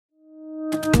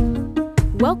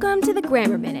Welcome to the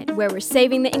Grammar Minute, where we're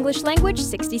saving the English language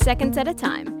 60 seconds at a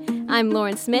time. I'm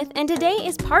Lauren Smith, and today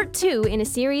is part 2 in a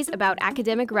series about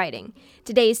academic writing.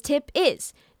 Today's tip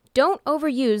is, don't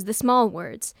overuse the small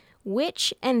words.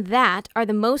 Which and that are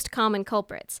the most common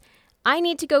culprits. I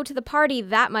need to go to the party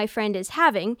that my friend is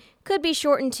having could be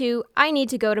shortened to, I need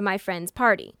to go to my friend's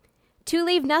party. To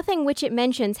leave nothing which it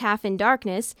mentions half in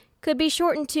darkness could be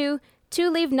shortened to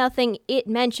leave nothing it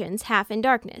mentions half in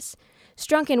darkness.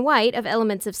 Strunk & White of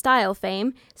Elements of Style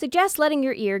fame suggests letting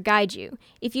your ear guide you.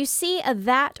 If you see a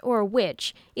that or a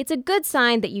which, it's a good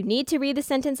sign that you need to read the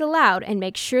sentence aloud and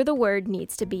make sure the word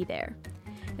needs to be there.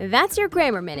 That's your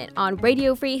Grammar Minute on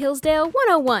Radio Free Hillsdale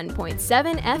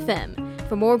 101.7 FM.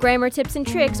 For more grammar tips and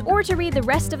tricks or to read the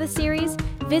rest of the series,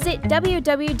 visit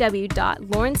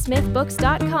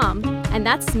www.laurensmithbooks.com, and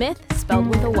that's Smith spelled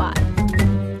with a Y.